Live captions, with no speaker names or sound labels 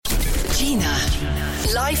Gina.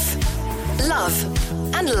 Life,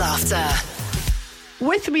 love and laughter.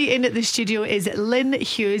 With me in the studio is Lyn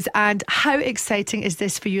Hughes, and how exciting is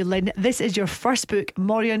this for you, Lyn? This is your first book,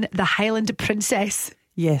 Morion, the Highland Princess.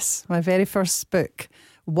 Yes, my very first book,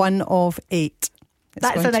 one of 8.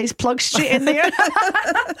 That's a nice plug straight in there.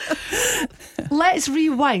 Let's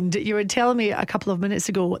rewind. You were telling me a couple of minutes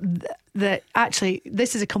ago that actually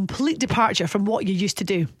this is a complete departure from what you used to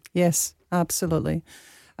do. Yes, absolutely.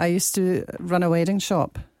 I used to run a wedding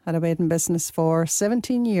shop, had a wedding business for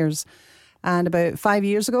 17 years. And about 5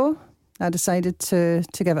 years ago, I decided to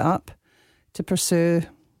give it up, to pursue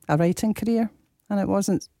a writing career. And it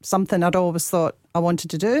wasn't something I'd always thought I wanted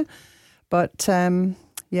to do. But the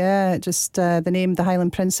name The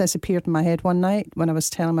Highland Princess appeared in my head one night when I was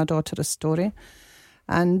telling my daughter a story.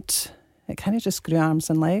 And it kind of just grew arms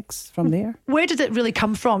and legs from there. Where did it really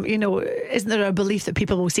come from? You know, isn't there a belief that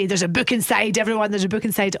people will say there's a book inside everyone, there's a book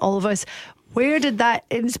inside all of us? Where did that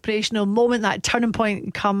inspirational moment, that turning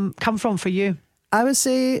point come from for you? I would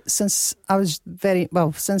say since I was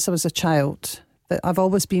a child, that I've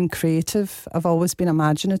always been creative. I've always been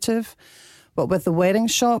imaginative. But with the wedding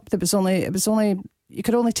shop, you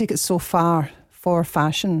could only take it so far for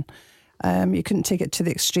fashion. You couldn't take it to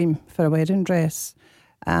the extreme for a wedding dress.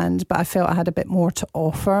 But I felt I had a bit more to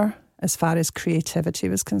offer as far as creativity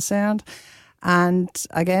was concerned. And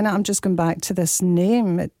again, I'm just going back to this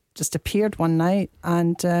name. It just appeared one night,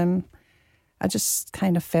 and I just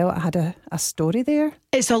kind of felt I had a story there.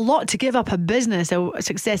 It's a lot to give up a business, a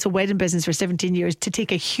successful wedding business for 17 years, to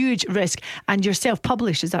take a huge risk. And you're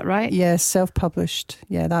self-published, is that right? Yes, self-published.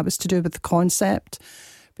 Yeah, that was to do with the concept,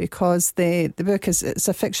 because the book it's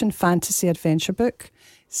a fiction fantasy adventure book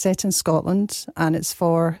set in Scotland, and it's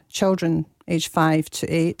for children aged 5 to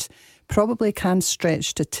 8, probably can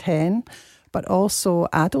stretch to 10, but also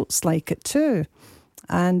adults like it too.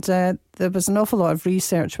 And there was an awful lot of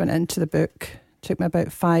research went into the book. It took me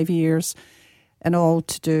about 5 years in all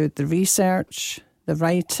to do the research, the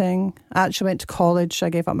writing. I actually went to college. I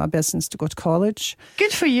gave up my business to go to college.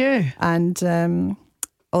 Good for you. And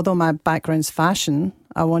although my background's fashion,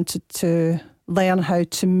 I wanted to learn how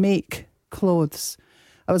to make clothes.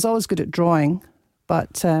 I was always good at drawing,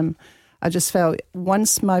 but I just felt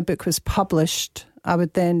once my book was published, I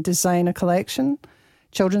would then design a collection,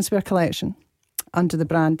 children's wear collection, under the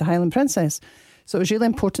brand The Highland Princess. So it was really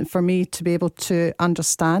important for me to be able to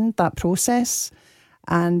understand that process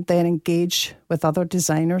and then engage with other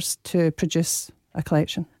designers to produce a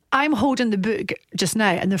collection. I'm holding the book just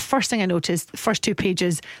now, and the first thing I noticed, the first 2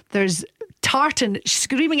 pages, there's tartan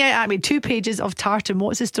screaming out at me, 2 pages of tartan.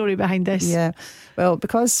 What's the story behind this? Yeah, well,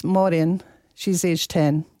 because Morion, she's age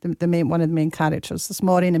 10, one of the main characters. There's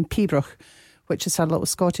Morion and Pibroch, which is her little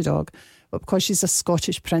Scotty dog. But because she's a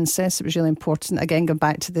Scottish princess, it was really important, again, going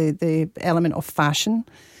back to the element of fashion,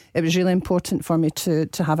 it was really important for me to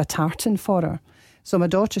have a tartan for her. So my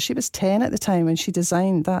daughter, she was 10 at the time when she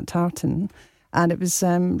designed that tartan, and it was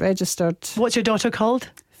registered. What's your daughter called?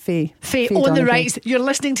 Faye. Faye, own the rights. You're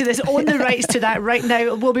listening to this, own the rights to that right now.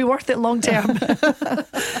 It will be worth it long term.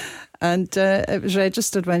 And it was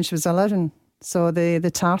registered when she was 11. So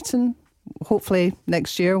the tartan, hopefully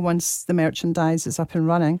next year, once the merchandise is up and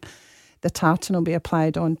running, the tartan will be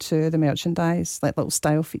applied onto the merchandise, like little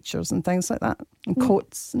style features and things like that, and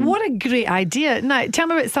coats. What a great idea. Now, tell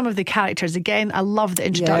me about some of the characters. Again, I love the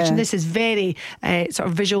introduction. Yeah. This is very sort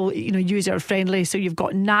of visual, user friendly. So you've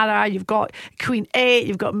got Nara, you've got Queen 8,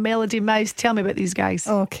 you've got Melody Mouse. Tell me about these guys.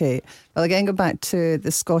 Okay. Well, again, go back to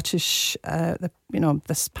the Scottish,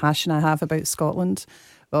 this passion I have about Scotland.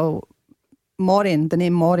 Well, Morion, the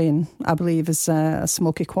name Morion, I believe, is a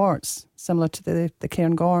smoky quartz, similar to the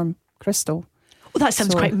Cairngorm crystal. Well, that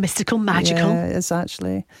sounds quite mystical, magical. Yeah, it is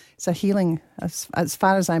actually. It's a healing, as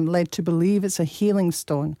far as I'm led to believe, it's a healing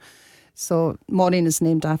stone. So Morion is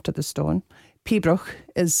named after the stone. Pibroch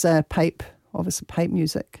is pipe, obviously pipe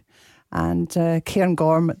music. And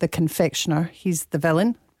Cairngorm, the confectioner, he's the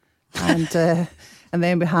villain. And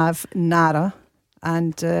then we have Nara,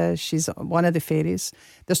 and she's one of the fairies.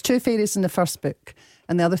 There's 2 fairies in the first book,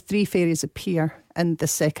 and the other 3 fairies appear in the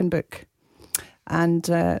second book. And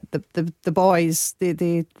the boys,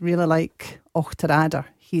 they really like Ochterada.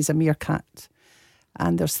 He's a meerkat.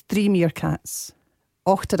 And there's 3 meerkats.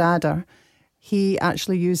 Ochterada, he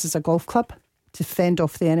actually uses a golf club to fend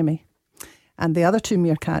off the enemy. And the other 2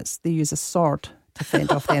 meerkats, they use a sword to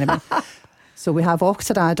fend off the enemy. So we have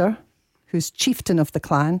Ochterada, who's chieftain of the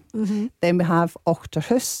clan. Mm-hmm. Then we have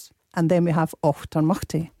Ochterhus, and then we have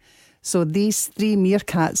Ochtermuchti. So these 3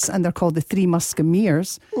 meerkats, and they're called the 3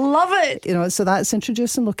 Muskemeers. Love it! So that's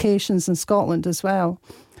introducing locations in Scotland as well.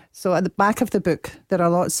 So at the back of the book, there are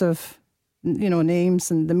lots of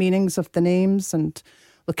names and the meanings of the names and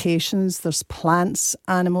locations. There's plants,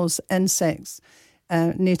 animals, insects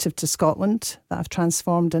native to Scotland that I've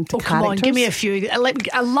transformed into characters. Come on, give me a few.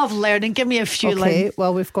 I love learning. Give me a few. Okay,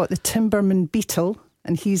 well, we've got the Timberman beetle,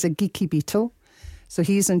 and he's a geeky beetle. So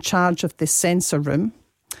he's in charge of the sensor room.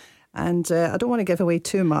 And I don't want to give away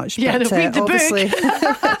too much. Yeah, but read the obviously,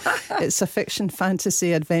 book. it's a fiction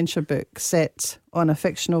fantasy adventure book set on a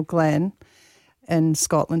fictional glen in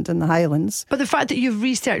Scotland in the Highlands. But the fact that you've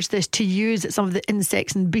researched this to use some of the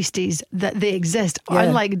insects and beasties that they exist,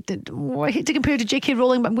 unlike, I hate to compare to J.K.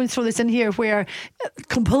 Rowling, but I'm going to throw this in here, where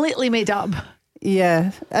completely made up.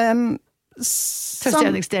 Yeah. To a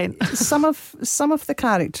certain extent. some of the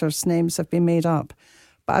characters' names have been made up,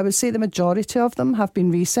 but I would say the majority of them have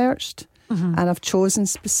been researched. Mm-hmm. And I've chosen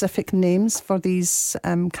specific names for these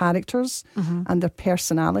characters and their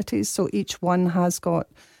personalities. So each one has got,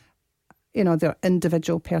 their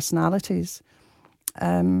individual personalities.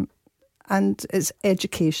 And it's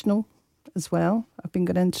educational as well. I've been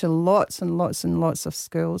going into lots and lots and lots of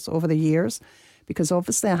schools over the years, because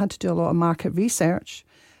obviously I had to do a lot of market research.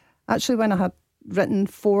 Actually, when I had written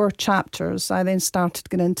 4 chapters, I then started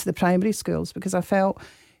going into the primary schools, because I felt,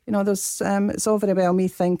 there's it's all very well me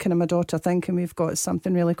thinking and my daughter thinking we've got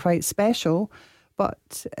something really quite special,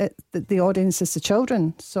 but the audience is the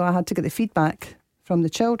children. So I had to get the feedback from the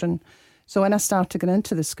children. So when I started going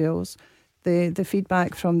into the schools, the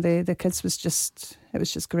feedback from the kids was just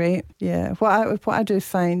great. Yeah, what I do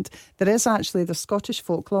find, there is actually the Scottish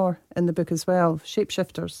folklore in the book as well,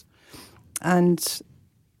 shapeshifters, and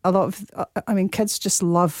a lot of, kids just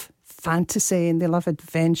love fantasy and they love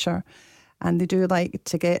adventure, and they do like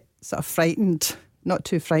to get sort of frightened, not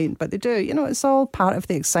too frightened, but they do. It's all part of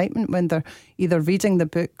the excitement when they're either reading the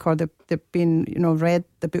book or they've been, read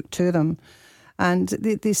the book to them. And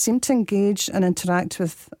they seem to engage and interact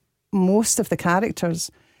with most of the characters.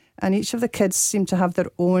 And each of the kids seem to have their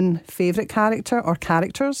own favourite character or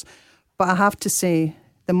characters. But I have to say,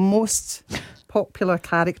 the most popular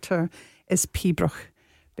character is Pibroch,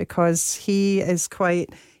 because he is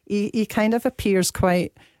he kind of appears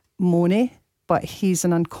quite moany, but he's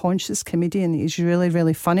an unconscious comedian. He's really,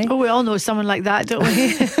 really funny. Oh, we all know someone like that, don't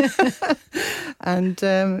we? And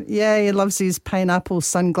he loves his pineapple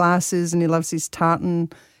sunglasses, and he loves his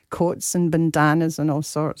tartan coats and bandanas and all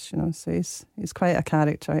sorts, so he's quite a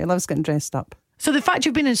character. He loves getting dressed up. So the fact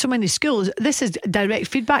you've been in so many schools, this is direct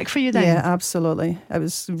feedback for you then? Yeah, absolutely. It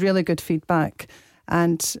was really good feedback.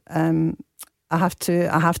 And I have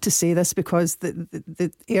to say this, because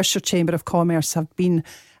the Ayrshire Chamber of Commerce have been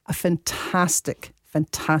a fantastic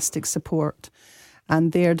support,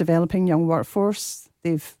 and they're developing young workforce.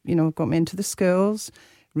 They've got me into the schools,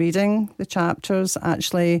 reading the chapters,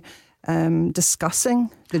 actually discussing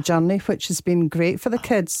the journey, which has been great for the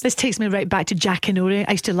kids. This takes me right back to Jackanory.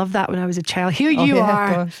 I used to love that when I was a child. Here you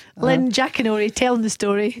are, Lyn Jackanory, telling the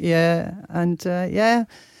story. Yeah, and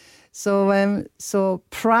So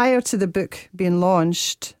prior to the book being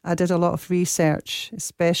launched, I did a lot of research,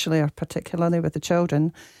 especially or particularly with the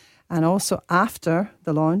children. And also after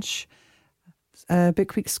the launch,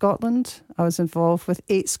 Book Week Scotland, I was involved with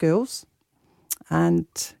 8 schools and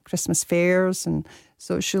Christmas fairs. And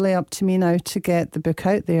so it's really up to me now to get the book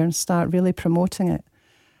out there and start really promoting it.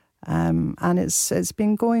 And it's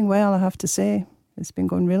been going well, I have to say. It's been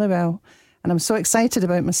going really well. And I'm so excited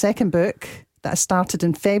about my second book that I started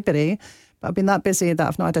in February, but I've been that busy that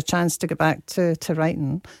I've not had a chance to get back to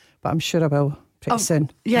writing, but I'm sure I will pretty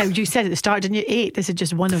soon. Yeah, you said at the start, didn't you? 8, this is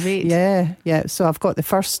just one of 8. Yeah. So I've got the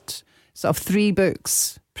first sort of 3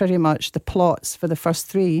 books, pretty much the plots for the first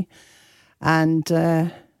 3, and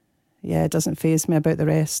it doesn't faze me about the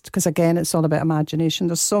rest, because again, it's all about imagination.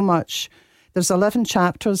 There's so much. There's 11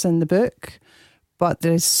 chapters in the book, but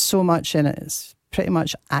there's so much in it. It's pretty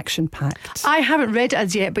much action-packed. I haven't read it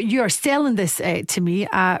as yet, but you are selling this to me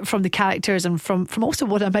from the characters and from also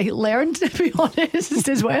what I might learn, to be honest,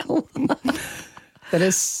 as well.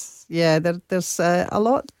 There's a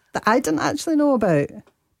lot that I didn't actually know about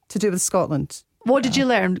to do with Scotland. What did you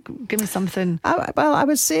learn? Give me something. I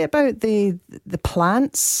would say about the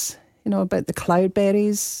plants, about the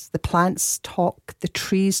cloudberries. The plants talk, the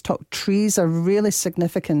trees talk. Trees are really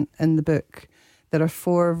significant in the book. There are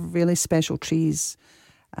 4 really special trees.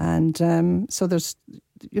 And so there's,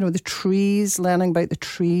 the trees, learning about the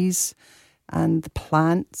trees and the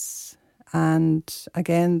plants, and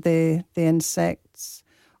again, the insects,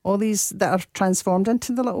 all these that are transformed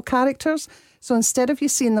into the little characters. So instead of you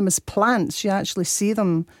seeing them as plants, you actually see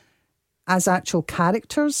them as actual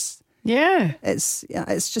characters. Yeah. It's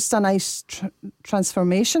just a nice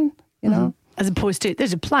transformation, As opposed to,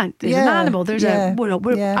 there's a plant, there's an animal, there's aren't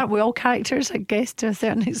we all characters, I guess, to a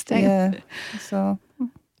certain extent? Yeah. So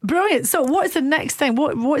brilliant. So what's the next thing?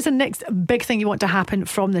 What is the next big thing you want to happen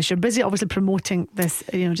from this? You're busy obviously promoting this,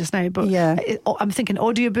 just now, but I'm thinking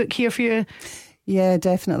audiobook here for you. Yeah,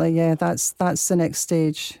 definitely. Yeah, that's the next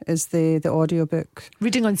stage, is the audiobook.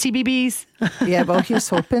 Reading on CBBS. Yeah, well, here's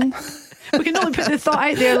hoping. We can only put the thought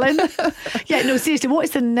out there, Lyn. Yeah, no, seriously, what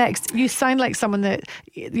is the next? You sound like someone that,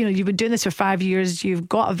 you've been doing this for 5 years, you've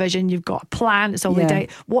got a vision, you've got a plan, it's all laid out.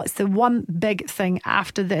 What's the one big thing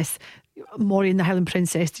after this, Morion, the Highland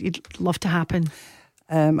Princess, you'd love to happen?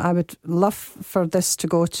 I would love for this to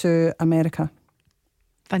go to America.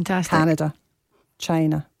 Fantastic. Canada,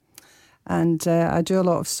 China. And I do a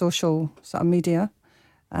lot of social sort of media.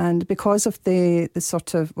 And because of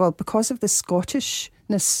because of the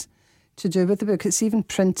Scottishness to do with the book, it's even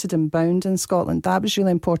printed and bound in Scotland. That was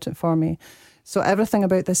really important for me. So everything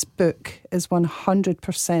about this book is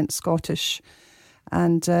 100% Scottish.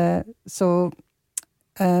 And I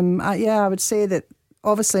would say that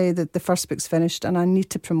obviously the first book's finished and I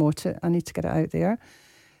need to promote it. I need to get it out there.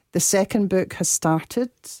 The second book has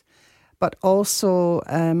started, but also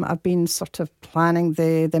I've been sort of planning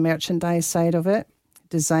the merchandise side of it,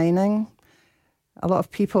 designing. A lot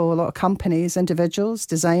of people, a lot of companies, individuals,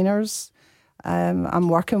 designers, I'm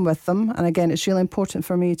working with them. And again, it's really important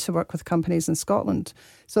for me to work with companies in Scotland.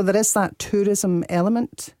 So there is that tourism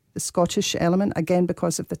element, the Scottish element, again,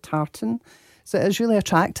 because of the tartan. So it is really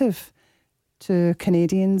attractive to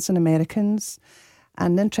Canadians and Americans.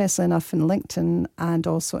 And interestingly enough, in LinkedIn and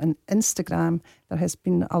also in Instagram, there has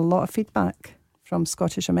been a lot of feedback from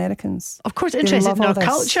Scottish Americans. Of course, interested in our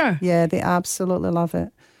culture. Yeah, they absolutely love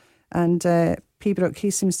it. And Pembroke, he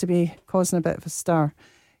seems to be causing a bit of a stir,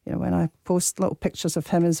 when I post little pictures of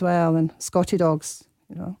him as well, and Scotty dogs,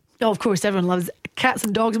 Oh, of course, everyone loves cats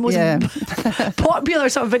and dogs. Most popular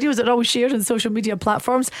sort of videos that are all shared on social media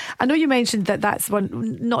platforms. I know you mentioned that's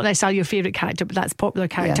one, not necessarily your favourite character, but that's a popular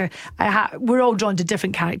character. Yeah. We're all drawn to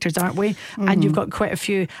different characters, aren't we? Mm-hmm. And you've got quite a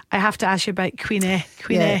few. I have to ask you about Queen E.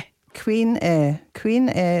 Queen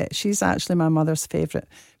E, she's actually my mother's favourite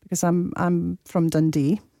because I'm from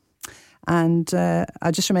Dundee. And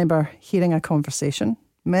I just remember hearing a conversation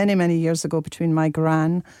many, many years ago between my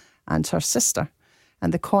gran and her sister.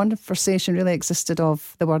 And the conversation really existed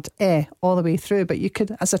of the word all the way through. But you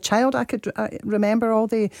could, as a child, I could remember all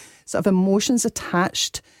the sort of emotions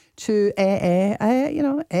attached to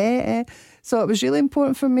So it was really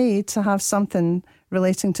important for me to have something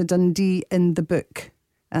relating to Dundee in the book.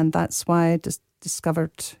 And that's why I just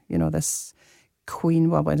discovered, this queen.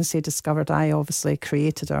 Well, when I say discovered, I obviously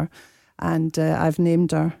created her. And I've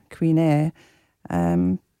named her Queen E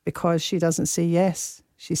because she doesn't say yes.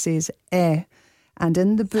 She says eh. And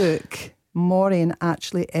in the book, Morion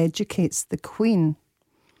actually educates the Queen.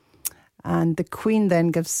 And the Queen then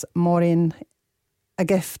gives Morion a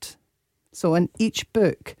gift. So in each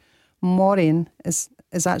book, Morion is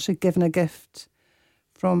actually given a gift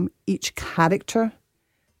from each character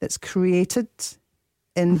that's created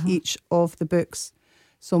in each of the books.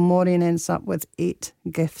 So Morion ends up with 8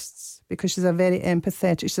 gifts because she's a very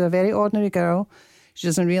empathetic, she's a very ordinary girl. She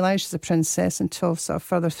doesn't realise she's a princess until sort of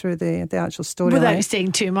further through the actual story. Without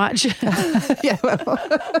saying too much. Yeah, well.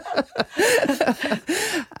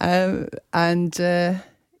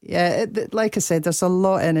 Like I said, there's a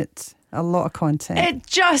lot in it. A lot of content. It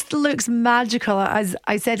just looks magical. As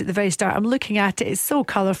I said at the very start, I'm looking at it. It's so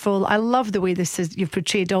colourful. I love the way you've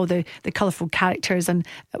portrayed all the colourful characters and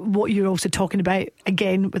what you're also talking about,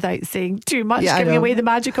 again, without saying too much, giving away the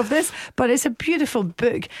magic of this. But it's a beautiful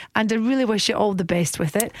book and I really wish you all the best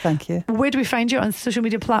with it. Thank you. Where do we find you on social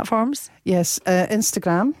media platforms? Yes,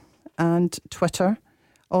 Instagram and Twitter.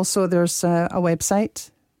 Also, there's a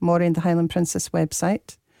website, Morion, the Highland Princess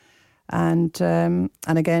website. And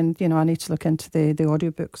again, I need to look into the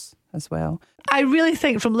audiobooks as well. I really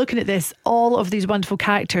think from looking at this, all of these wonderful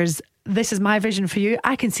characters, this is my vision for you.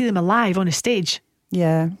 I can see them alive on a stage.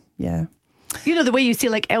 Yeah. The way you see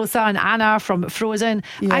like Elsa and Anna from Frozen.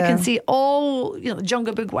 Yeah. I can see all,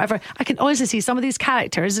 Jungle Book, whatever. I can honestly see some of these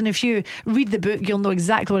characters, and if you read the book, you'll know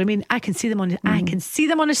exactly what I mean. I can see them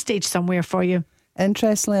on a stage somewhere for you.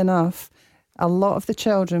 Interestingly enough, a lot of the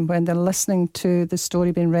children, when they're listening to the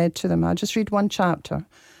story being read to them, I just read one chapter,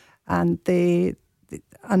 and an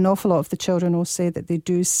awful lot of the children will say that they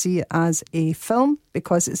do see it as a film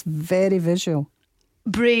because it's very visual.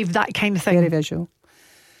 Brave, that kind of thing. Very visual.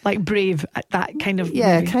 Like Brave, that kind of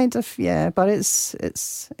movie. Kind of, yeah. But it's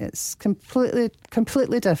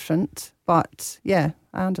completely different. But yeah,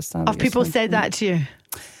 I understand. Have people said that to you?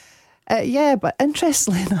 Yeah, but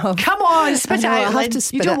interestingly enough, Come on, spit it out. I have Lyn. to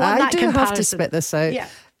spit You don't it. want I that do have to comparison. spit this out. Yeah.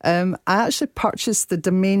 I actually purchased the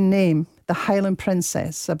domain name, the Highland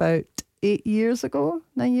Princess, about 9 years ago.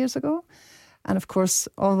 And of course,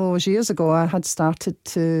 all those years ago, I had started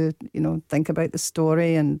to, think about the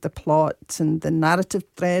story and the plot and the narrative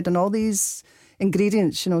thread and all these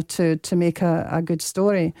ingredients, to make a good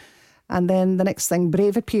story. And then the next thing,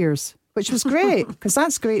 Brave appears, which was great because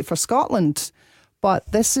that's great for Scotland.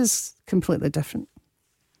 But this is completely different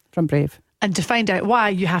from Brave. And to find out why,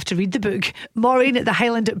 you have to read the book. Morion at the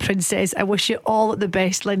Highland Princess. I wish you all the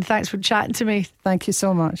best, Lyn. Thanks for chatting to me. Thank you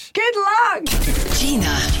so much. Good luck.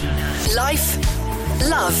 Gina. Life,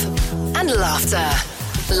 love, and laughter.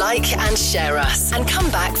 Like and share us, and come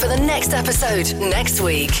back for the next episode next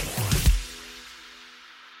week.